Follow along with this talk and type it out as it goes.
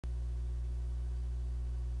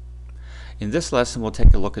In this lesson, we'll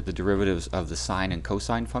take a look at the derivatives of the sine and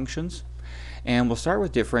cosine functions. And we'll start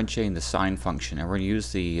with differentiating the sine function. And we're going to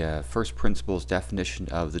use the first principles definition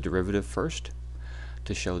of the derivative first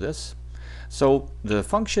to show this. So the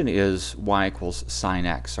function is y equals sine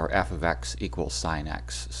x, or f of x equals sine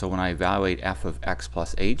x. So when I evaluate f of x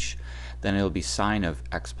plus h, then it'll be sine of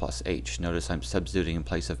x plus h. Notice I'm substituting in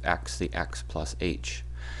place of x the x plus h.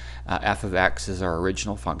 F of x is our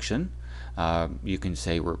original function. You can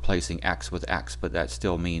say we're replacing x with x, but that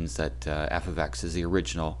still means that f of x is the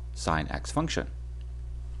original sine x function.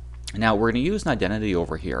 Now we're going to use an identity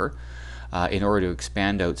over here in order to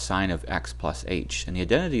expand out sine of x plus h. And the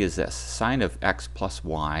identity is this: sine of x plus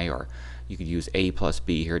y, or you could use a plus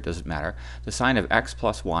b here, it doesn't matter. The sine of x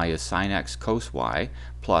plus y is sine x cos y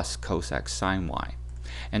plus cos x sine y.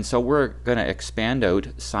 And so we're going to expand out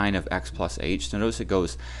sine of x plus h. So notice it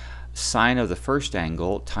goes sine of the first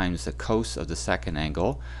angle times the cos of the second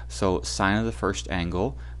angle. So sine of the first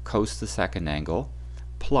angle, cos the second angle,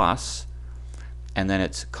 plus, and then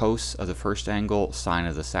it's cos of the first angle, sine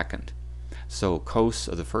of the second. So cos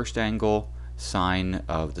of the first angle, sine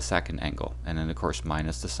of the second angle, and then of course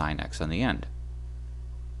minus the sine x on the end.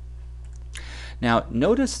 Now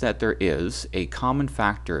notice that there is a common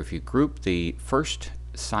factor if you group the first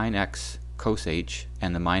sine x cos h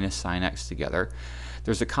and the minus sine x together.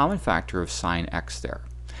 There's a common factor of sine x there.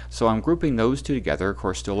 So I'm grouping those two together, of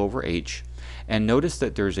course still over h, and notice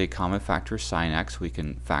that there's a common factor of sine x we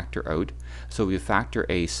can factor out. So if you factor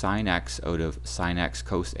a sine x out of sine x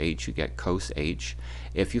cos h, you get cos h.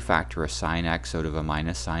 If you factor a sine x out of a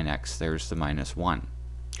minus sine x, there's the minus 1.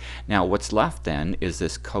 Now what's left then is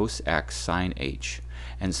this cos x sine h.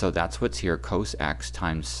 And so that's what's here, cos x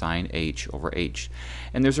times sine h over h.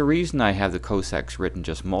 And there's a reason I have the cos x written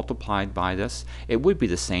just multiplied by this. It would be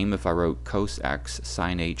the same if I wrote cos x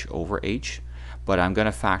sine h over h, but I'm going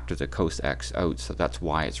to factor the cos x out, so that's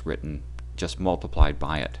why it's written just multiplied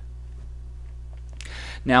by it.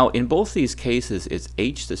 Now in both these cases it's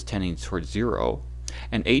h that's tending towards 0,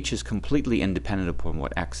 and h is completely independent upon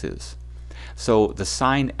what x is. So the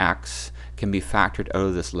sine x can be factored out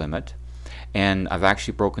of this limit, and I've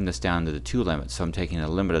actually broken this down to the two limits. So I'm taking the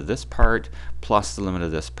limit of this part plus the limit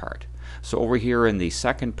of this part. So over here in the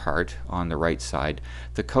second part on the right side,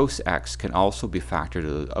 the cos x can also be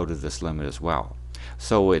factored out of this limit as well.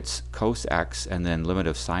 So it's cos x and then limit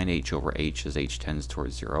of sine h over h as h tends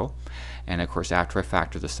towards 0. And of course after I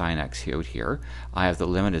factor the sine x out here, I have the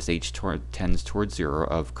limit as h tends towards 0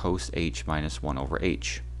 of cos h minus 1 over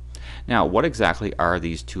h. Now what exactly are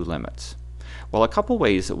these two limits? Well, a couple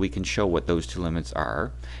ways that we can show what those two limits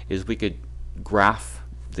are is we could graph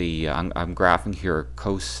the, I'm graphing here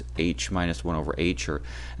cos h minus 1 over h, or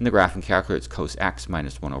in the graphing calculator it's cos x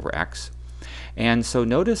minus 1 over x. And so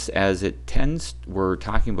notice as it tends, we're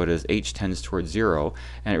talking about as h tends towards 0,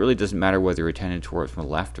 and it really doesn't matter whether you're tending towards from the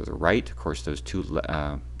left or the right. Of course those two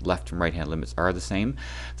left and right hand limits are the same.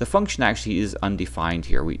 The function actually is undefined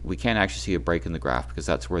here. We can't actually see a break in the graph because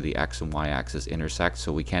that's where the x and y axis intersect,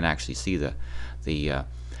 so we can't actually see the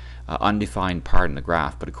undefined part in the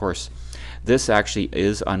graph. But of course this actually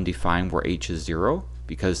is undefined where h is 0,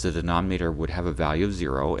 because the denominator would have a value of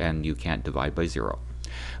 0 and you can't divide by 0.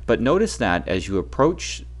 But notice that as you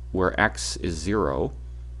approach where x is 0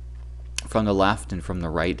 from the left and from the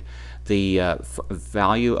right, the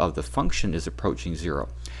value of the function is approaching 0.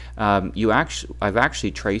 I've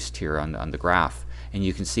actually traced here on the graph, and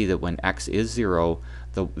you can see that when x is 0,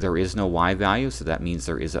 there is no y value, so that means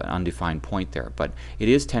there is an undefined point there, but it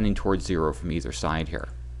is tending towards 0 from either side here.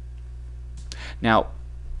 Now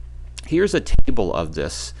here's a table of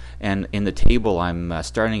this, and in the table I'm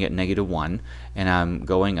starting at -1 and I'm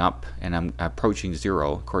going up and I'm approaching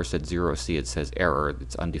 0. Of course at 0, see it says error,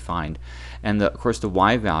 it's undefined, and of course the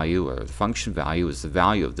y value, or the function value, is the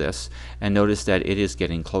value of this, and notice that it is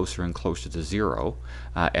getting closer and closer to 0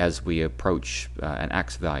 as we approach an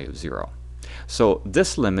x value of 0. So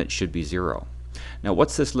this limit should be 0. Now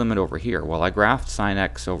what's this limit over here? Well, I graphed sine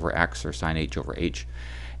x over x, or sine h over h.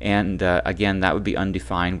 And again, that would be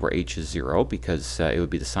undefined where h is 0, because it would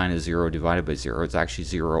be the sine of 0 divided by 0. It's actually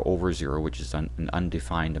 0 over 0, which is an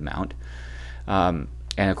undefined amount. And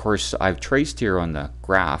of course, I've traced here on the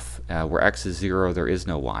graph where x is 0, there is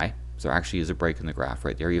no y. So there actually is a break in the graph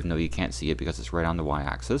right there, even though you can't see it because it's right on the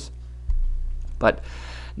y-axis. But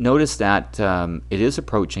notice that it is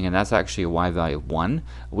approaching, and that's actually a y value of 1.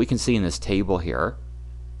 We can see in this table here,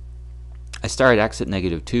 I started x at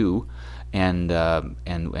 -2, and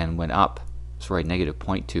went up, sorry,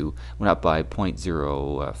 -0.2, went up by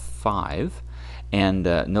 0.05, and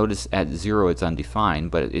notice at 0 it's undefined,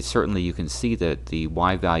 but it's certainly, you can see that the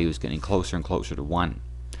y value is getting closer and closer to 1.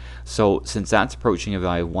 So since that's approaching a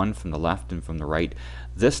value of 1 from the left and from the right,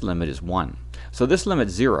 this limit is 1. So this limit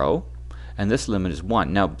is 0, and this limit is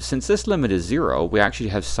 1. Now, since this limit is 0, we actually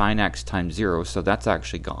have sine x times 0, so that's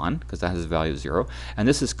actually gone, because that has a value of 0. And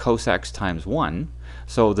this is cos x times 1,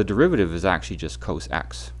 so the derivative is actually just cos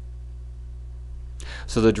x.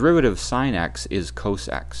 So the derivative of sine x is cos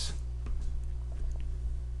x.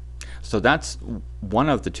 So that's one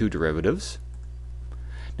of the two derivatives.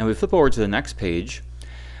 Now we flip over to the next page.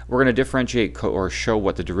 We're going to differentiate or show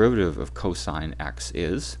what the derivative of cosine x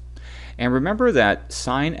is. And remember that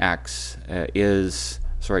cos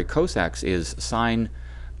x is sine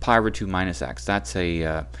pi over 2 minus x. That's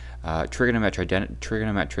a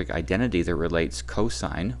trigonometric identity that relates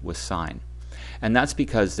cosine with sine. And that's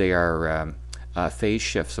because they are phase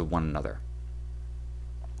shifts of one another.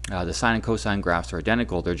 The sine and cosine graphs are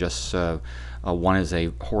identical. They're just one is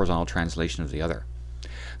a horizontal translation of the other.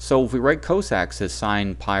 So if we write cos x as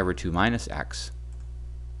sine pi over 2 minus x,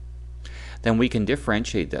 then we can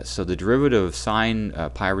differentiate this. So the derivative of sine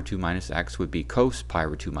pi over 2 minus x would be cos pi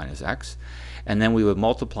over 2 minus x. And then we would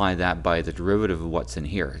multiply that by the derivative of what's in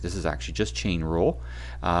here. This is actually just chain rule.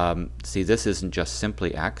 See, this isn't just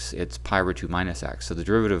simply x, it's pi over 2 minus x. So the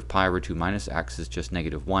derivative of pi over 2 minus x is just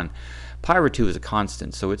negative 1. Pi over 2 is a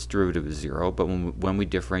constant, so its derivative is 0. But when we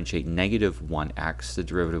differentiate negative 1x, the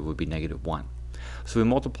derivative would be negative 1. So we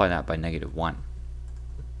multiply that by negative 1.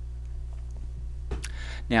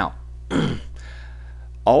 Now,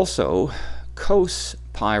 also, cos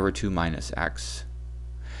pi over 2 minus x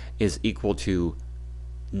is equal to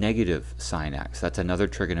negative sine x. That's another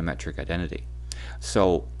trigonometric identity.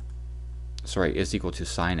 So, sorry, is equal to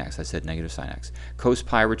sine x. I said negative sine x. Cos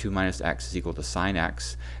pi over 2 minus x is equal to sine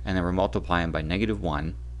x, and then we're multiplying by negative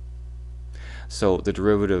 1. So the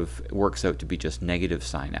derivative works out to be just negative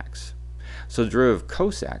sine x. So the derivative of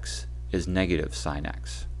cos x is negative sine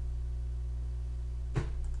x.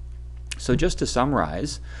 So just to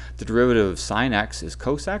summarize, the derivative of sine x is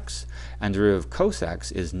cos x, and the derivative of cos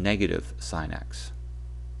x is negative sine x.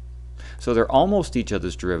 So they're almost each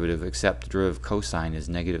other's derivative, except the derivative of cosine is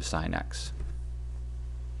negative sine x.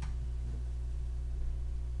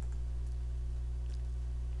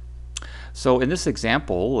 So in this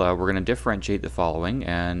example, we're going to differentiate the following,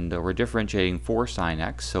 and we're differentiating for sine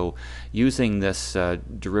x. So using this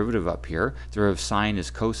derivative up here, the derivative of sine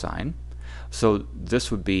is cosine. So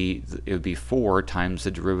this would be, it would be 4 times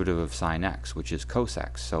the derivative of sine x, which is cos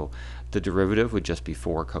x. So the derivative would just be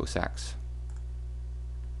 4 cos x.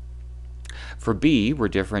 For b, we're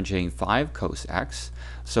differentiating 5 cos x.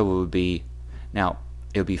 So it would be, now,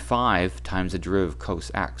 it would be 5 times the derivative of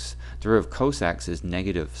cos x. The derivative of cos x is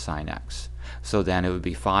negative sine x. So then it would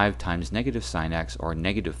be 5 times negative sine x, or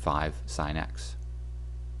negative 5 sine x.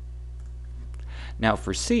 Now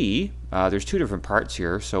for c, there's two different parts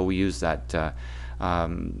here, so we use that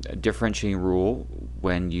differentiating rule.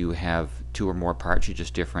 When you have 2 or more parts, you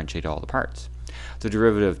just differentiate all the parts. The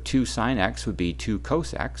derivative of 2 sine x would be 2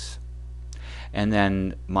 cos x, and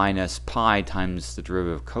then minus pi times the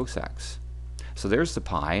derivative of cos x. So there's the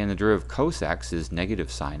pi, and the derivative of cos x is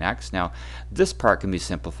negative sine x. Now this part can be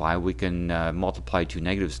simplified. We can multiply 2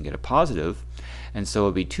 negatives and get a positive, and so it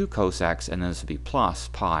would be 2 cos x, and then this would be plus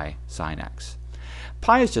pi sine x.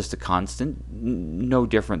 Pi is just a constant, no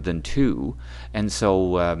different than 2, and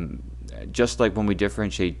so just like when we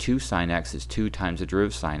differentiate 2 sine x is 2 times the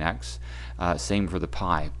derivative of sine x, same for the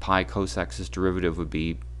pi. Pi cos x's derivative would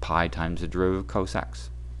be pi times the derivative of cos x.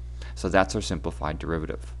 So that's our simplified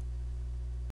derivative.